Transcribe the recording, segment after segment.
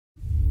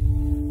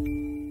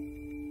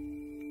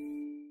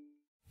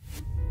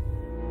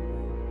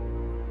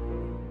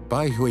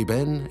Bai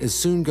Huiben is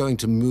soon going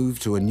to move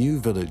to a new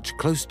village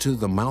close to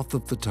the mouth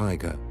of the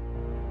Taiga.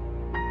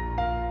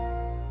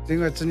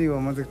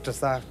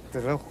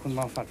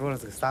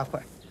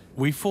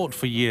 We fought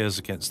for years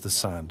against the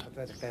sand.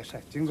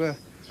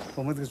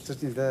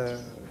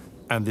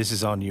 And this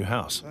is our new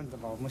house.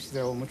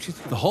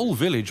 The whole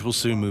village will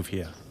soon move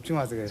here.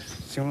 The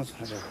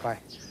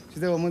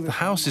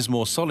house is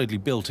more solidly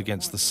built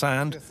against the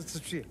sand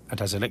and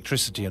has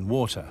electricity and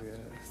water.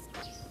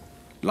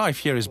 Life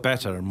here is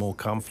better and more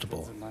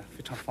comfortable.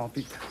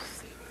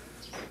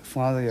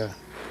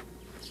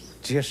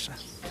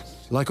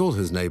 Like all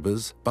his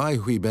neighbors, Bai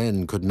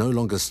Huiben could no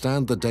longer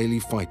stand the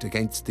daily fight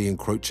against the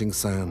encroaching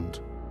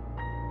sand.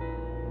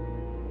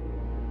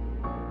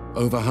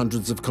 Over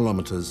hundreds of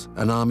kilometers,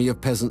 an army of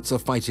peasants are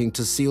fighting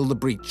to seal the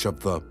breach of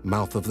the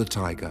mouth of the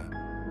Taiga.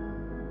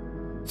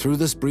 Through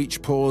this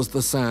breach pours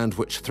the sand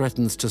which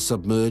threatens to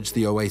submerge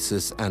the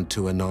oasis and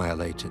to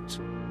annihilate it.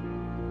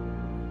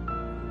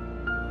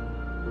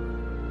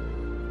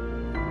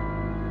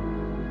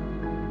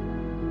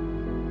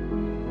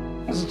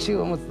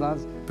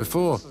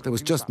 Before, there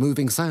was just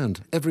moving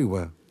sand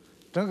everywhere.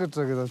 Here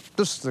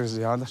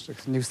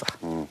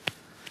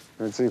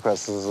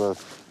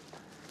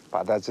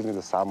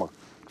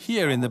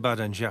in the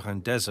Badain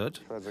Jaran desert,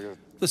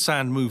 the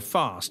sand moved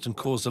fast and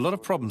caused a lot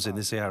of problems in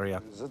this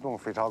area.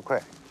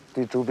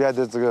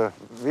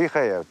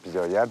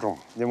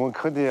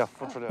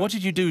 What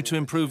did you do to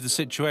improve the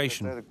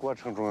situation?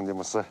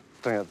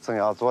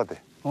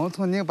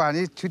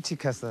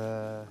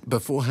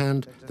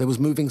 Beforehand, there was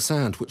moving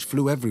sand which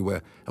flew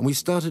everywhere, and we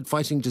started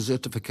fighting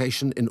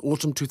desertification in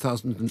autumn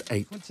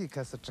 2008.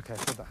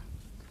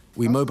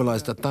 We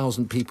mobilized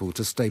 1,000 people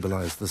to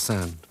stabilize the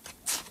sand.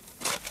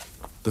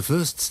 The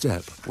first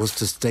step was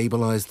to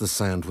stabilize the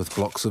sand with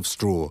blocks of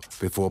straw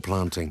before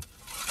planting.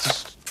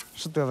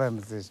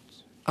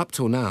 Up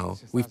till now,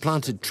 we've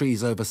planted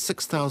trees over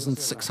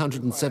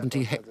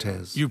 6,670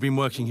 hectares. You've been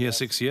working here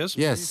 6 years?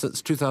 Yes,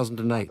 since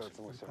 2008.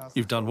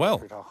 You've done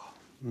well.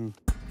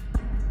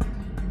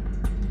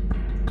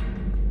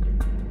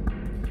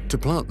 To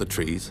plant the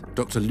trees,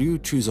 Dr. Liu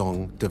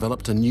Chuzong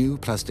developed a new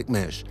plastic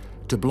mesh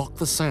to block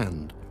the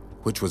sand,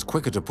 which was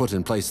quicker to put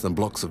in place than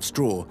blocks of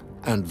straw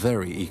and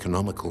very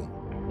economical.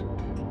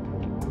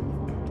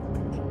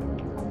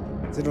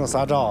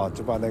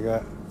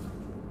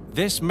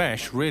 This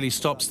mesh really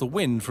stops the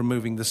wind from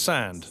moving the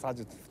sand,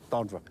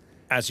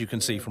 as you can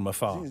see from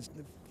afar.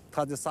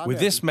 With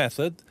this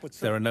method,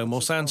 there are no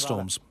more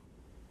sandstorms.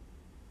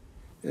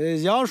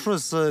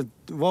 Yongshu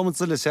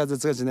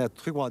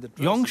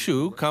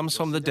comes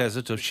from the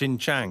desert of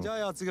Xinjiang.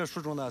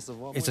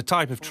 It's a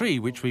type of tree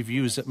which we've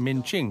used at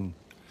Minquin,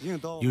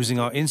 using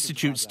our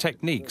institute's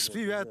techniques.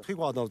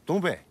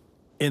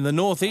 In the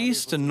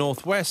northeast and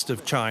northwest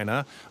of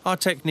China, our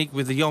technique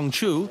with the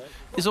Yongshu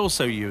is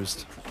also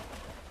used.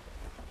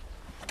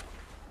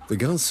 The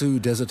Gansu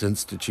Desert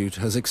Institute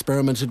has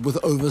experimented with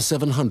over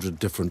 700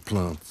 different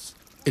plants.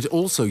 It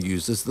also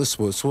uses the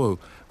suo,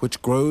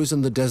 which grows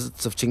in the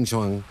deserts of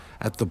Xinjiang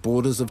at the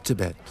borders of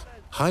Tibet.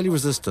 Highly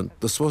resistant,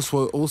 the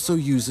suo also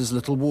uses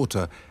little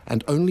water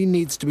and only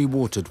needs to be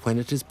watered when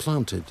it is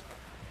planted.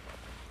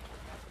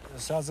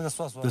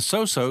 The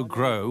so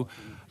grow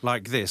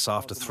like this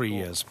after 3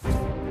 years.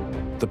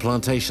 The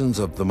plantations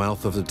of the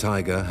mouth of the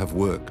Taiga have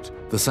worked.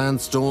 The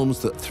sandstorms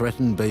that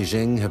threaten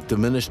Beijing have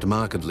diminished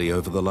markedly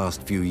over the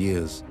last few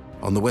years.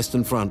 On the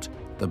Western Front,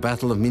 the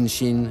Battle of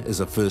Minquin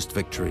is a first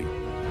victory.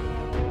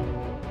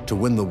 To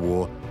win the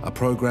war, a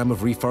program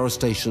of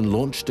reforestation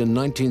launched in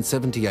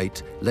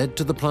 1978 led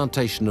to the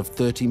plantation of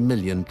 30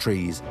 million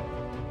trees,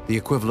 the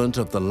equivalent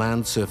of the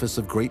land surface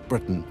of Great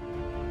Britain.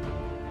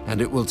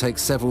 And it will take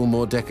several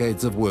more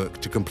decades of work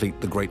to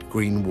complete the Great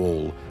Green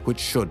Wall, which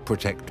should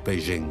protect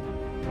Beijing.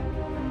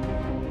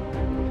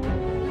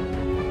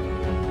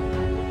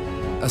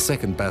 A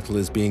second battle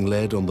is being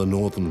led on the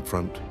northern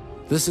front.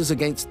 This is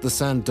against the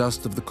sand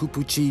dust of the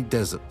Kupuchi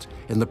Desert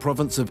in the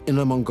province of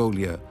Inner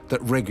Mongolia that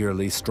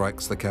regularly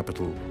strikes the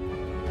capital.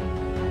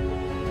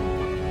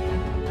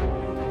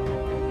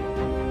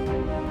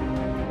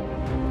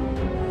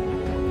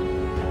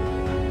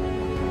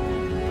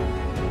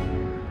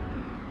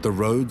 The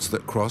roads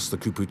that cross the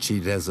Kupuchi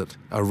Desert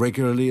are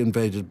regularly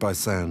invaded by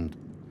sand.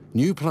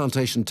 New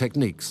plantation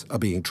techniques are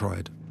being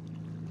tried.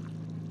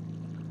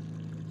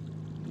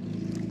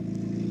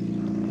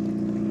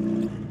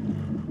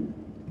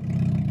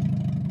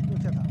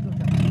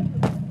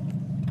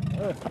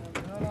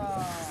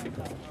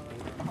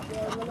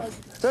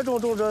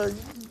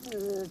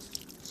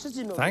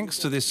 Thanks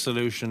to this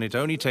solution, it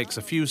only takes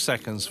a few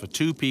seconds for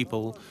 2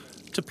 people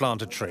to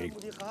plant a tree.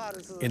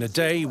 In a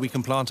day, we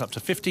can plant up to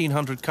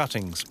 1,500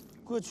 cuttings.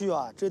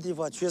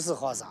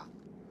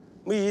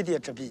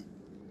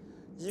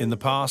 In the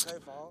past,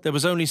 there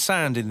was only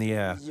sand in the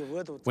air.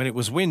 When it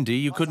was windy,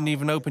 you couldn't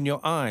even open your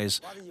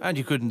eyes, and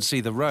you couldn't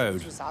see the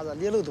road.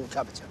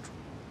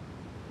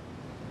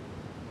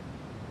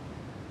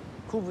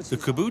 The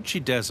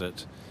Kupuchi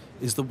Desert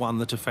is the one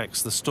that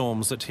affects the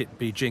storms that hit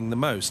Beijing the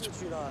most.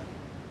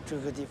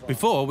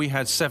 Before, we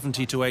had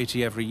 70 to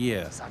 80 every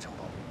year.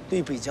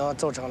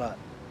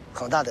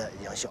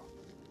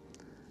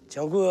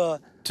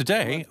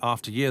 Today,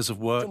 after years of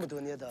work,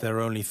 there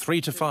are only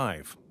 3 to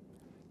 5.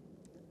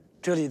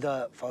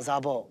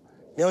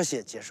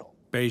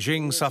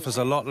 Beijing suffers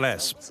a lot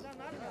less.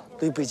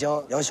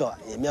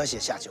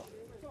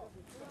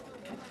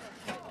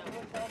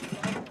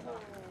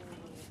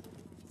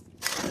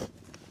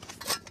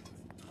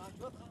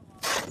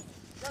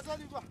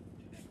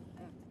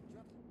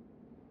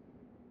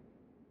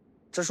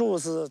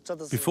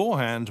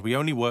 Beforehand, we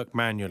only worked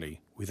manually,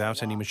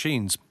 without any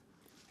machines.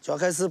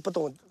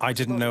 I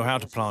didn't know how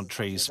to plant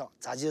trees.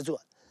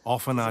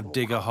 Often I'd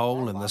dig a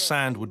hole and the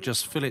sand would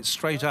just fill it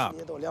straight up.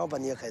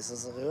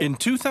 In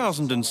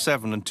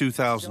 2007 and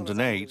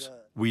 2008,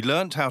 we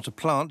learnt how to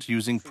plant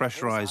using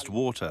pressurized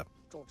water.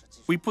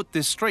 We put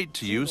this straight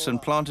to use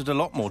and planted a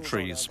lot more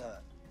trees.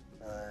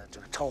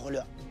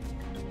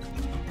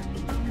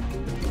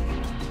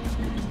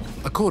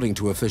 According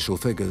to official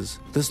figures,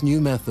 this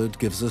new method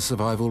gives a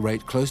survival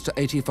rate close to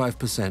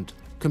 85%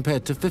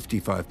 compared to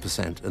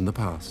 55% in the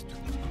past.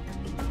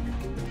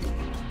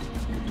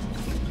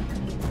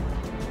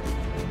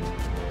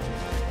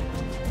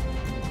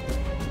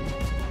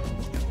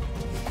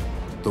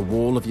 The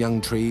wall of young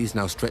trees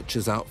now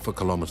stretches out for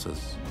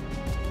kilometers.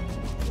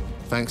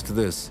 Thanks to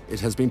this,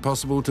 it has been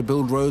possible to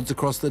build roads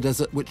across the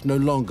desert which no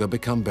longer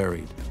become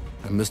buried,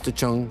 and Mr.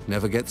 Chung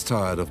never gets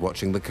tired of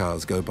watching the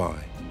cars go by.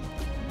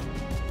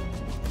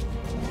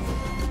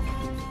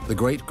 The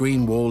Great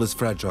Green Wall is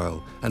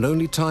fragile, and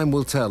only time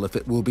will tell if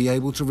it will be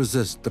able to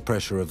resist the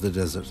pressure of the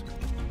desert.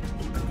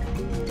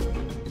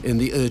 In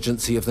the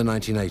urgency of the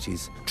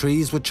 1980s,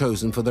 trees were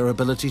chosen for their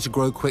ability to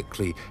grow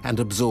quickly and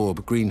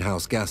absorb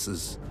greenhouse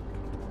gases.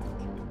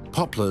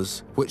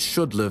 Poplars, which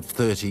should live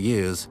 30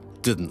 years,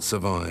 didn't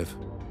survive.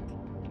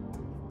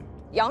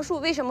 Why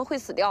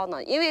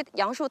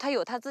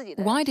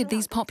did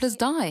these poplars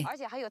die?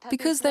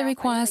 Because they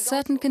require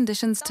certain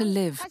conditions to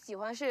live.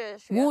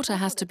 Water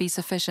has to be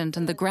sufficient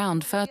and the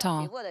ground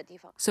fertile.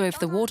 So if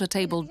the water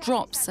table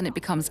drops and it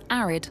becomes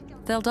arid,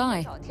 they'll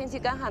die.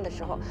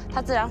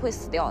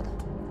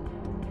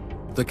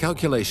 The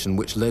calculation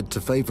which led to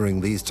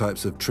favoring these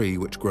types of tree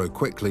which grow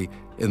quickly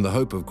in the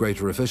hope of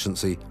greater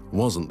efficiency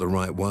wasn't the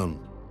right one.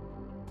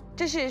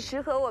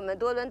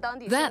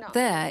 That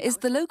there is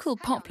the local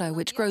poplar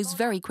which grows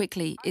very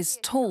quickly, is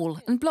tall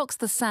and blocks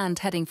the sand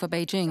heading for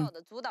Beijing.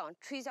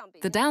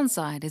 The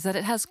downside is that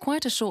it has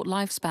quite a short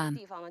lifespan.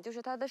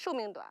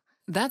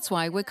 That's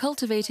why we're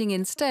cultivating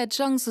instead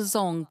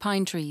Zhangzizong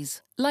pine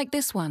trees, like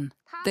this one.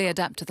 They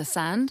adapt to the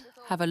sand,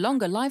 have a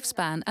longer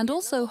lifespan and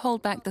also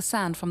hold back the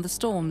sand from the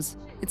storms.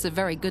 It's a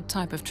very good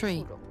type of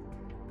tree.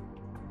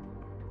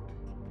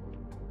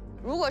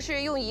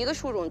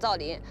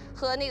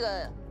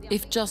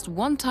 If just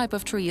one type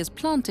of tree is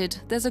planted,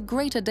 there's a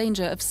greater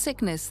danger of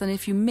sickness than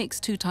if you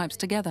mix 2 types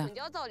together.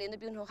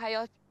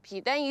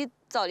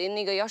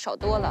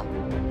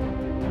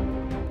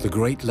 The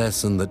great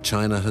lesson that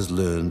China has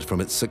learned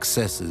from its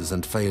successes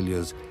and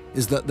failures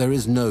is that there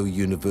is no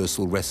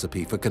universal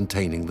recipe for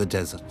containing the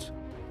desert.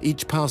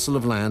 Each parcel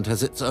of land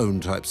has its own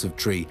types of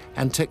tree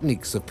and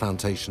techniques of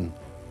plantation.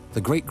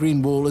 The Great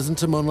Green Wall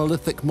isn't a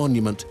monolithic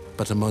monument,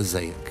 but a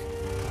mosaic.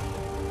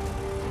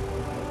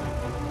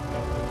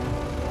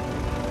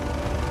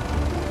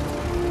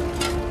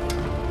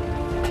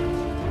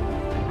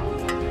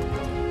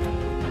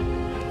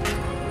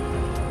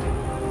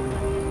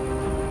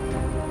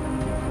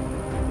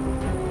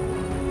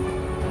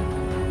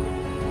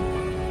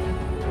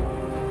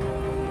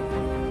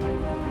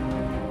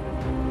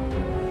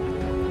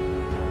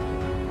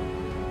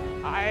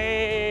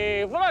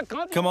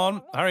 Come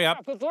on, hurry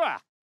up.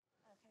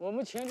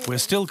 We're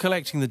still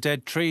collecting the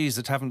dead trees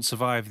that haven't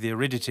survived the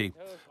aridity,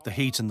 the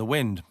heat and the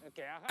wind.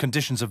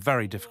 Conditions are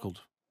very difficult.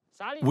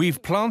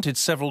 We've planted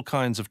several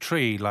kinds of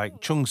tree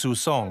like Chungsu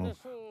Song,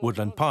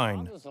 woodland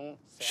pine,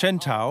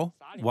 Shentao,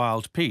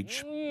 wild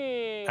peach,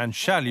 and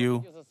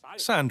Shalu,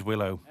 sand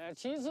willow.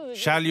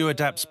 Shalu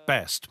adapts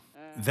best,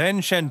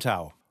 then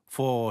Shentao.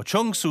 For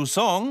Chungsu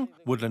Song,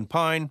 woodland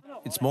pine,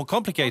 it's more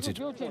complicated.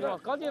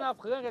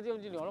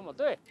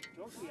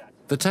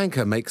 The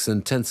tanker makes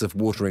intensive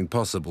watering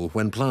possible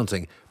when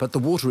planting, but the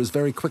water is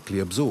very quickly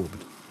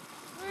absorbed.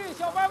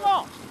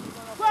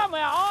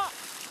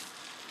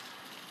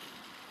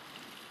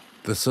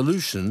 The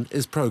solution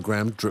is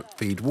programmed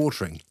drip-feed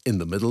watering in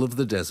the middle of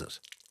the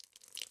desert.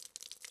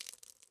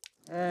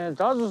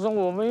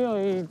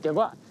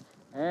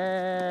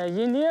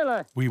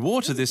 We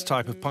water this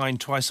type of pine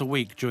twice a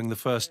week during the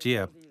first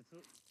year.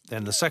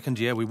 Then the second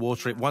year we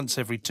water it once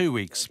every 2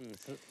 weeks.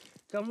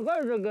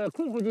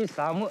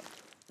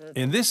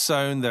 In this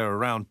zone there are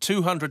around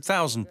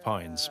 200,000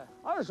 pines.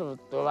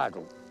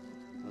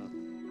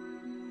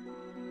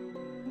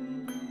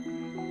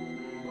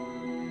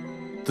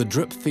 The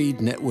drip feed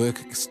network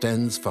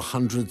extends for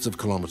hundreds of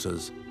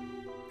kilometers.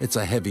 It's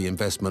a heavy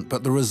investment,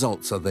 but the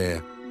results are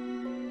there.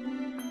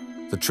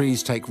 The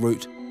trees take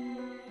root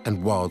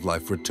and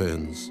wildlife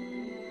returns.